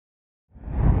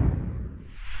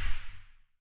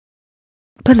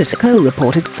Politico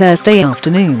reported Thursday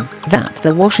afternoon that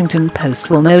the Washington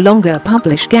Post will no longer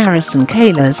publish Garrison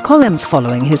Keillor's columns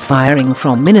following his firing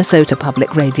from Minnesota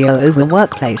Public Radio over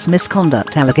workplace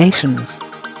misconduct allegations.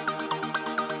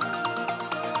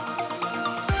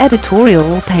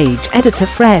 Editorial page editor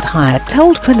Fred Hiatt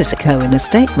told Politico in a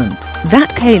statement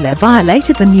that Keillor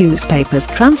violated the newspaper's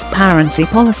transparency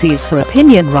policies for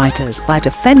opinion writers by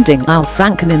defending Al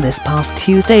Franken in this past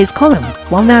Tuesday's column,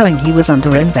 while knowing he was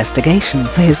under investigation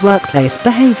for his workplace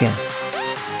behavior.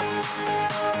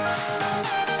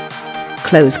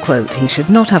 Close quote. He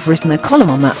should not have written a column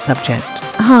on that subject,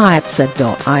 Hiatt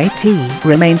said.It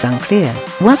remains unclear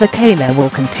whether Keillor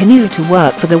will continue to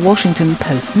work for the Washington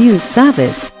Post news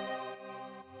service.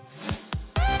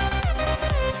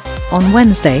 On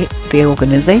Wednesday, the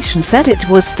organization said it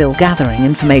was still gathering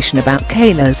information about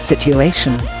Keillor's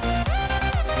situation.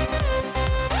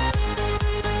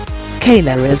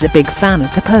 Keillor is a big fan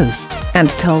of the Post and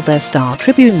told their Star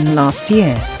Tribune last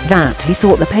year that he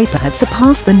thought the paper had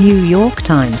surpassed the New York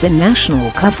Times in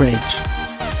national coverage.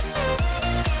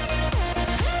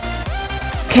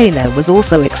 Keillor was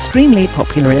also extremely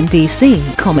popular in D.C.,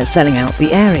 selling out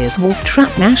the area's Wolf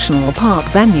Trap National Park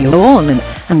venue on an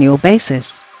annual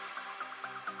basis.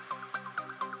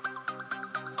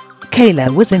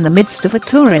 Keillor was in the midst of a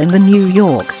tour in the New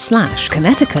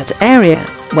York/Connecticut area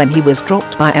when he was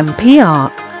dropped by MPR.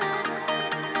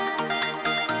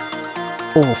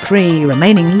 All 3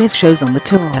 remaining live shows on the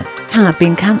tour had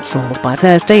been cancelled by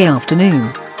Thursday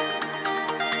afternoon.